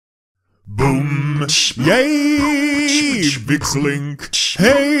boom. Yay, VikzeLink.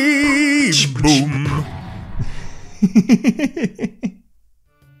 Hey, boom.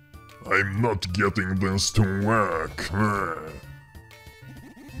 I'm not getting this to work.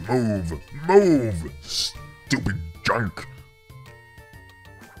 Move, stupid junk.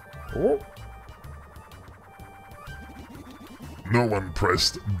 Oh. No one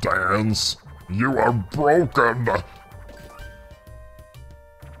pressed dance. You are broken.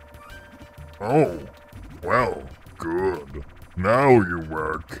 Oh, well, good. Now you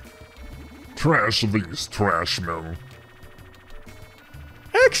work. Trash these trashmen.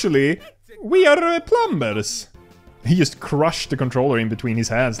 Actually, we are plumbers. He just crushed the controller in between his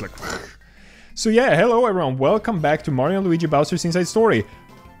hands, like. So yeah, hello everyone, welcome back to Mario Luigi Bowser's Inside Story.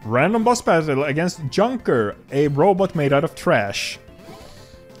 Random boss battle against Junker, a robot made out of trash.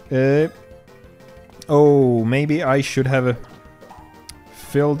 Oh, maybe I should have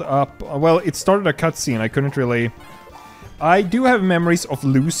filled up. Well, it started a cutscene. I couldn't really. I do have memories of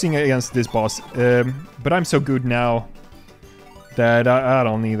losing against this boss, but I'm so good now that I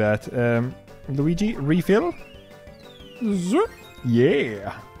don't need that. Luigi, refill.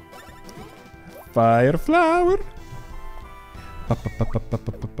 Yeah. Fire flower.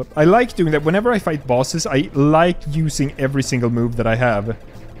 I like doing that. Whenever I fight bosses, I like using every single move that I have.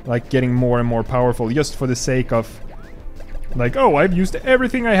 Like getting more and more powerful, just for the sake of... Like, oh, I've used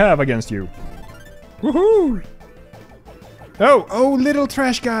everything I have against you. Woohoo! Oh, little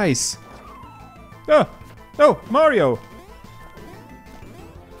trash guys! Oh, Mario!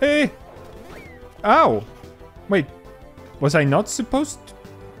 Hey! Ow! Wait, was I not supposed to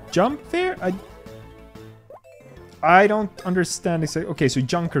jump there? I don't understand exactly. Okay, so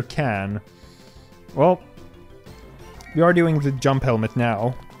Junker can. Well, we are doing the jump helmet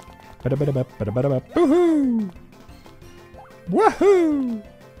now. Woohoo! Woohoo!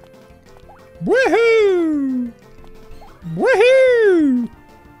 Woohoo! Woohoo!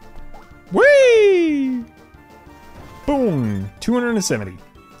 Whee! Boom! 270.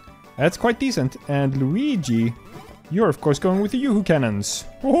 That's quite decent. And Luigi, you're of course going with the Yoo-hoo cannons.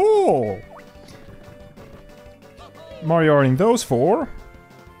 Oh! Mario are in those four.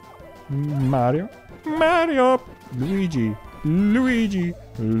 Mario, Luigi, Mario.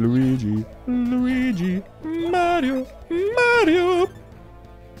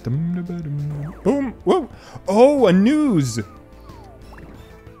 Boom! Whoa! Oh, a news!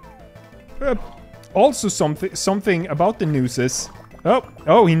 Also something about the newses.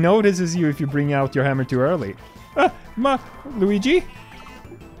 Oh, he notices you if you bring out your hammer too early. Luigi?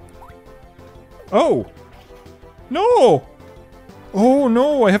 Oh! No! Oh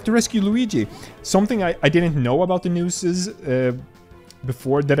no, I have to rescue Luigi. Something I didn't know about the nooses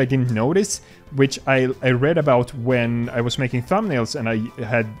before that I didn't notice, which I read about when I was making thumbnails and I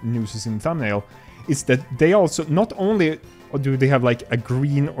had nooses in thumbnail, is that they also, not only do they have like a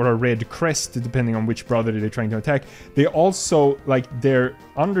green or a red crest depending on which brother they're trying to attack, they also, like, their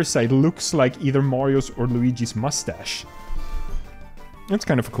underside looks like either Mario's or Luigi's mustache. That's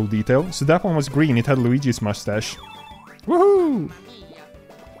kind of a cool detail. So that one was green, it had Luigi's mustache. Woohoo!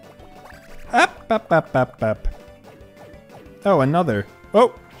 Up. Oh, another.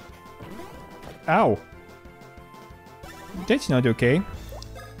 Oh! Ow. That's not okay.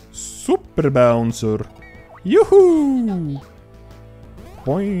 Super bouncer. Yoo-hoo!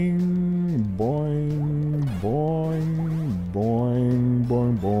 Boing, boing, boing, boing,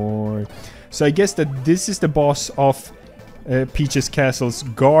 boing, boing. So I guess that this is the boss of Peach's Castle's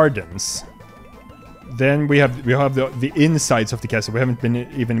gardens. Then we have the insides of the castle. We haven't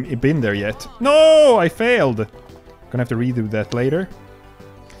even been there yet. No, I failed. Gonna have to redo that later.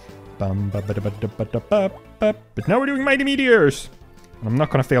 But now we're doing Mighty Meteors. And I'm not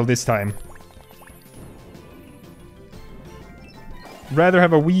gonna fail this time. Rather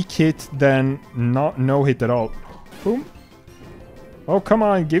have a weak hit than no hit at all. Boom. Oh, come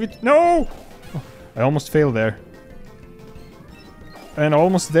on, give it. No! Oh, I almost failed there. And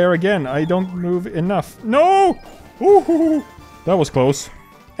almost there again. I don't move enough. No! Ooh, that was close.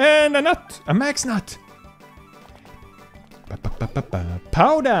 And a nut! A max nut!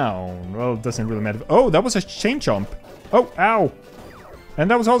 Pow down! Well, it doesn't really matter. Oh, that was a chain chomp. Oh, ow! And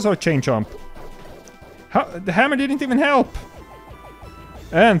that was also a chain chomp. How? The hammer didn't even help!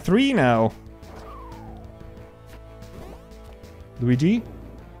 And 3 now. Luigi?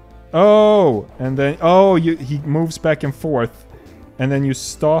 Oh! And then... Oh, he moves back and forth. And then you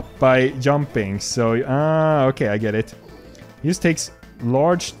stop by jumping, so... Ah, okay, I get it. He just takes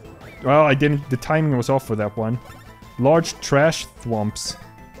large... Well, I didn't... The timing was off for that one. Large trash thwomps.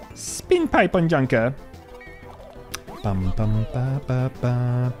 Spin pipe on Junker.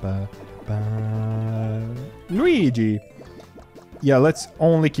 Luigi. Yeah, let's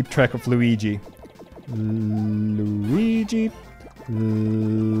only keep track of Luigi. Luigi.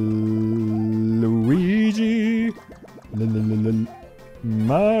 Luigi.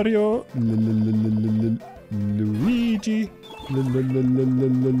 Mario. Luigi.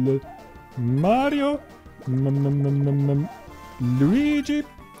 Mario. Luigi.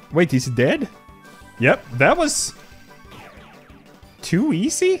 Wait, he's dead? Yep, that was too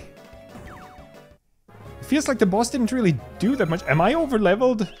easy? It feels like the boss didn't really do that much. Am I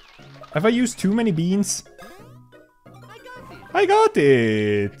over-leveled? Have I used too many beans? I got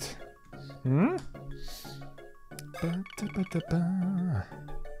it! Hmm?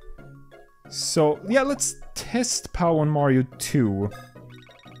 So, yeah, let's test power on Mario 2.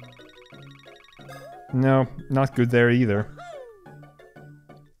 No, not good there either.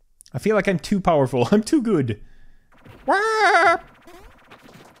 I feel like I'm too powerful. I'm too good.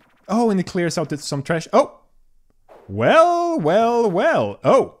 Oh, and it clears out some trash. Oh! Well, well, well.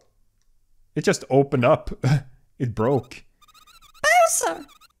 Oh! It just opened up. It broke. Bowser!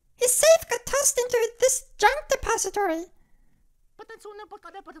 His safe got tossed into this junk depository.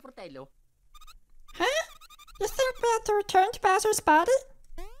 Huh? You think we have to return to Bowser's body?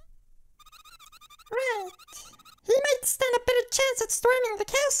 Right. He might stand a better chance at storming the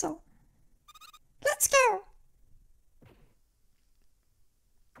castle. Let's go.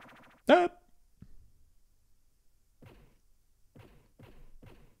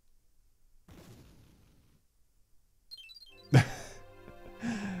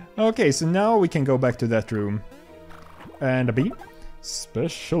 Okay, so now we can go back to that room. And a bean.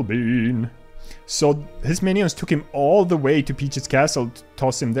 Special bean. So his minions took him all the way to Peach's castle to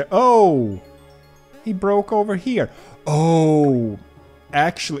toss him there. Oh! He broke over here. Oh!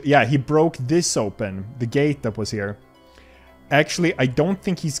 Actually, yeah, he broke this open. The gate that was here. Actually, I don't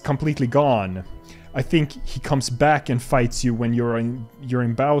think he's completely gone. I think he comes back and fights you when you're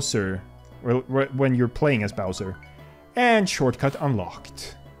in Bowser. Well, when you're playing as Bowser. And shortcut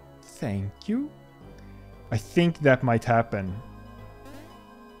unlocked. Thank you. I think that might happen.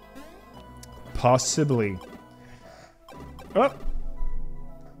 Possibly. Up.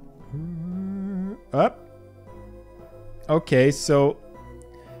 Up. Okay, so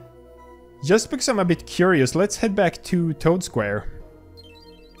just because I'm a bit curious, let's head back to Toad Square.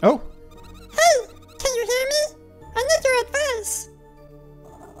 Oh. Hey, can you hear me? I need your advice.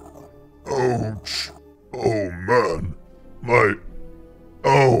 Ouch. Oh man. My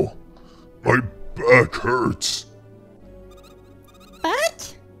back hurts. Back?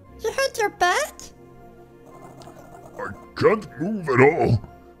 You hurt your back? I can't move at all.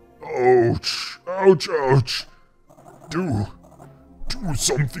 Ouch. Ouch, ouch. Do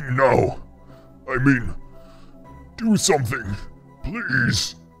something now. I mean, do something,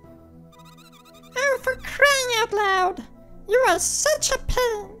 please. Oh, for crying out loud. You are such a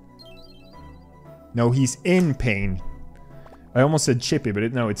pain. No, he's in pain. I almost said Chippy,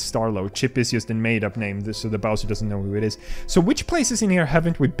 but no, it's Starlo. Chip is just a made-up name, so the Bowser doesn't know who it is. So which places in here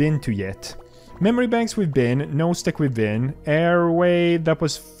haven't we been to yet? Memory Banks we've been, No Stick we've been, Airway, that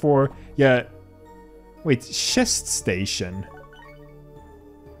was for... yeah... Wait, Chest Station.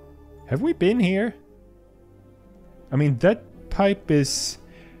 Have we been here? I mean, that pipe is...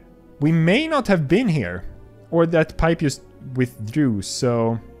 We may not have been here. Or that pipe just withdrew,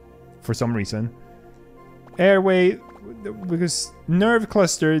 so... For some reason. Airway... Because Nerve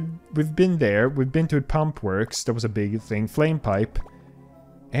Cluster, we've been there. We've been to Pump Works. That was a big thing. Flame Pipe.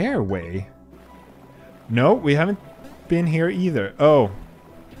 Airway? No, we haven't been here either. Oh.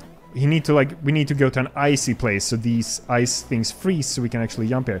 We need to go to an icy place so these ice things freeze so we can actually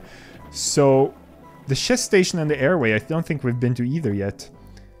jump here. So, the Chest Station and the Airway, I don't think we've been to either yet.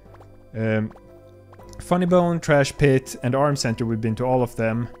 Funny Bone, Trash Pit, and Arm Center, we've been to all of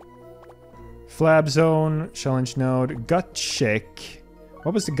them. Flab Zone, Challenge Node, Gut Check.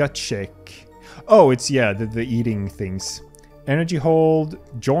 What was the Gut Check? Oh, it's, yeah, the eating things. Energy Hold,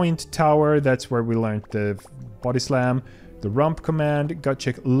 Joint Tower, that's where we learned the Body Slam. The Rump Command, Gut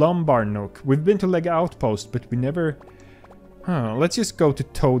Check, Lumbar Nook. We've been to Leg Outpost, but we never... Huh, let's just go to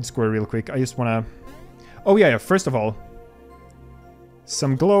Toad Square real quick. I just wanna... Oh, yeah, first of all.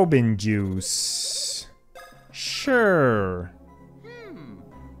 Some Globin Juice. Sure.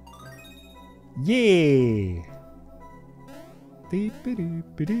 Yeah.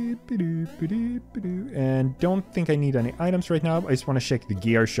 And don't think I need any items right now. I just want to check the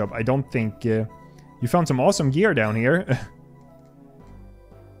gear shop. I don't think... you found some awesome gear down here.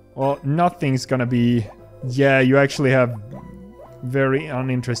 Well, nothing's gonna be... Yeah, you actually have very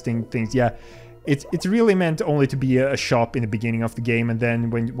uninteresting things. Yeah, It's really meant only to be a shop in the beginning of the game, and then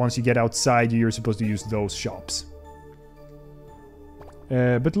once you get outside, you're supposed to use those shops.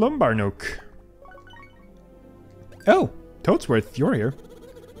 But Lumbar Nook. Oh, Toadsworth, you're here.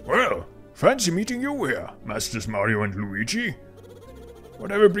 Well, fancy meeting you here, Masters Mario and Luigi.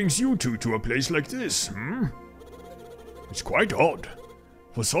 Whatever brings you two to a place like this, hmm? It's quite odd.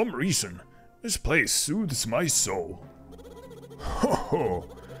 For some reason, this place soothes my soul. Ho ho!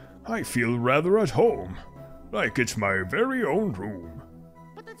 I feel rather at home, like it's my very own room.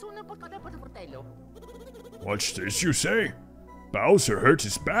 What's this you say? Bowser hurt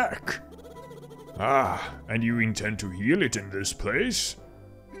his back. Ah, and you intend to heal it in this place?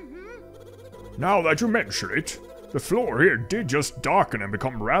 Now that you mention it, the floor here did just darken and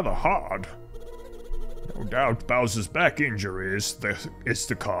become rather hard. No doubt Bowser's back injury is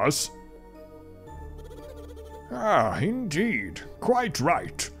the cause. Ah, indeed, quite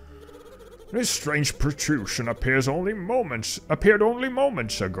right. This strange protrusion appeared only moments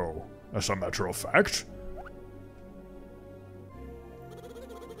ago, as a matter of fact.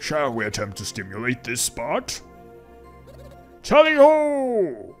 Shall we attempt to stimulate this spot?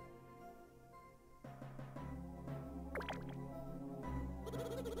 Tally-ho!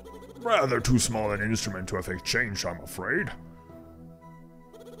 Rather too small an instrument to affect change, I'm afraid.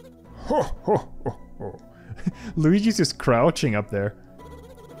 Ho ho ho ho. Luigi's just crouching up there.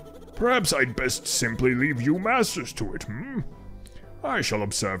 Perhaps I'd best simply leave you masters to it, hmm? I shall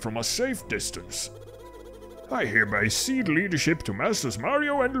observe from a safe distance. I hereby cede leadership to Masters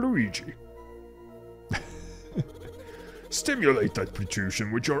Mario and Luigi. Stimulate that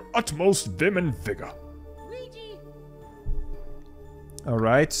protrusion with your utmost vim and vigor. Luigi!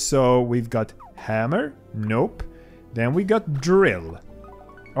 Alright, so we've got hammer. Nope. Then we got drill.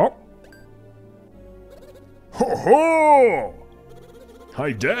 Oh. Ho ho!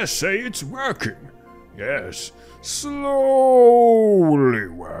 I dare say it's working. Yes, slowly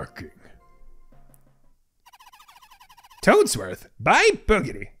working. Toadsworth, by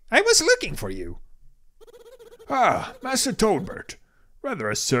boogity, I was looking for you. Ah, Master Toadbert. Rather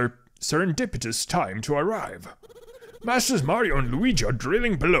a serendipitous time to arrive. Masters Mario and Luigi are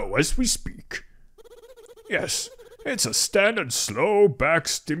drilling below as we speak. Yes, it's a standard slow back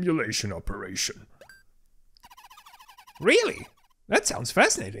stimulation operation. Really? That sounds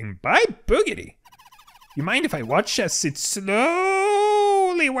fascinating. By boogity. You mind if I watch as it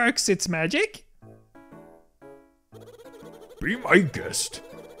slowly works its magic? Be my guest.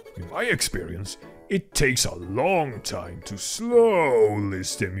 In my experience, it takes a long time to slowly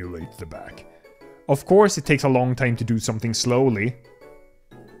stimulate the back. Of course it takes a long time to do something slowly.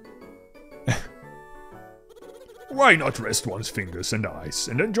 Why not rest one's fingers and eyes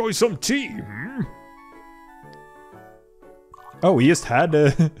and enjoy some tea, hmm? Oh, he just had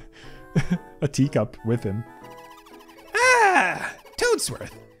a, a teacup with him. Ah,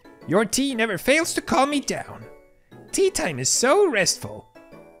 Toadsworth, your tea never fails to calm me down. Tea time is so restful.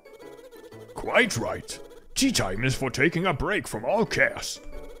 Quite right. Tea time is for taking a break from all chaos.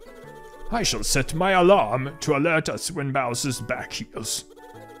 I shall set my alarm to alert us when Bowser's back heals.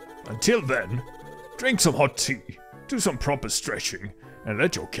 Until then, drink some hot tea, do some proper stretching, and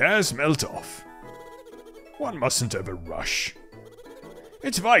let your cares melt off. One mustn't ever rush.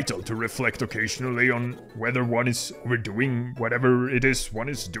 It's vital to reflect occasionally on whether one is overdoing whatever it is one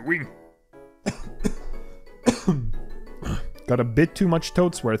is doing. Got a bit too much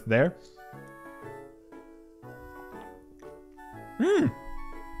Toadsworth there.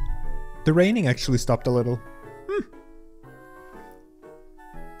 The raining actually stopped a little.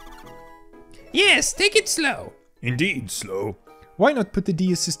 Yes, take it slow. Indeed, slow. Why not put the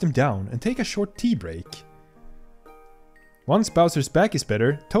DS system down and take a short tea break? Once Bowser's back is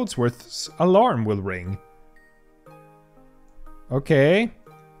better, Toadsworth's alarm will ring. Okay.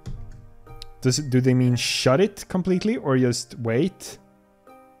 Do they mean shut it completely or just wait?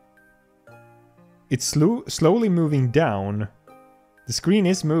 It's slowly moving down. The screen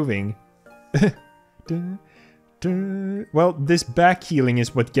is moving. Well, this back healing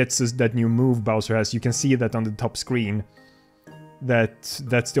is what gets us that new move Bowser has. You can see that on the top screen. That's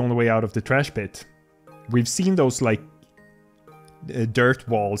the only way out of the trash pit. We've seen those like dirt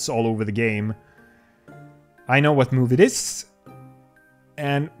walls all over the game. I know what move it is.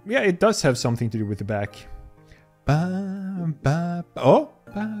 And yeah, it does have something to do with the back. Ba, ba, ba. Oh!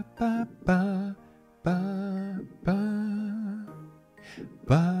 Ba, ba, ba, ba, ba.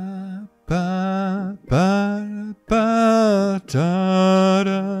 Ba, ba, ba, ba, da,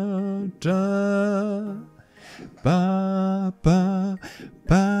 da, da. Ba, ba,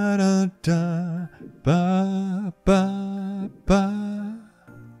 ba, da, da. Ba, ba, ba.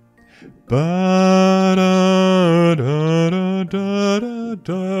 Ba,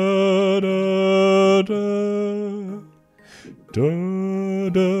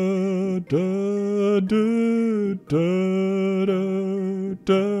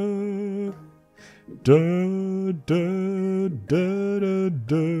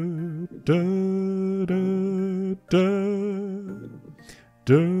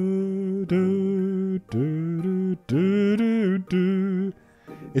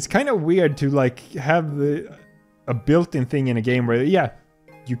 It's kind of weird to like have a built-in thing in a game where, yeah,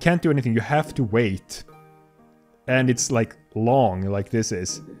 you can't do anything, you have to wait. And it's like long, like this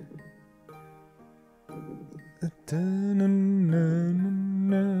is.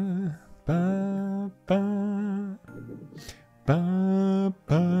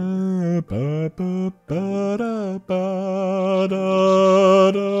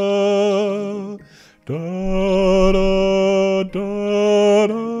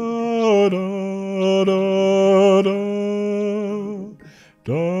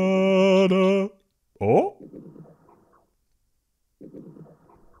 Oh?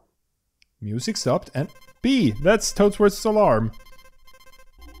 Music stopped and B! That's Toadsworth's alarm.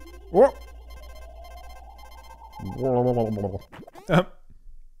 Oh!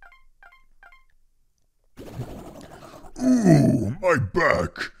 Ooh, my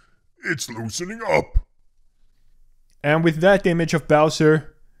back. It's loosening up. And with that image of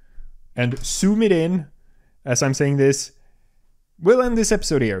Bowser, and zoom it in, as I'm saying this, we'll end this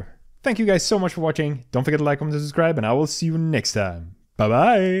episode here. Thank you guys so much for watching. Don't forget to like, comment, and subscribe, and I will see you next time.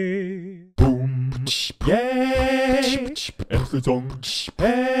 Bye-bye! Boom. Yay! Äntligen song.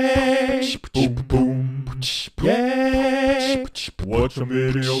 Hey! Boom, boom. Yay! Watch some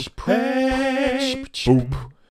videos. Hey! Boom.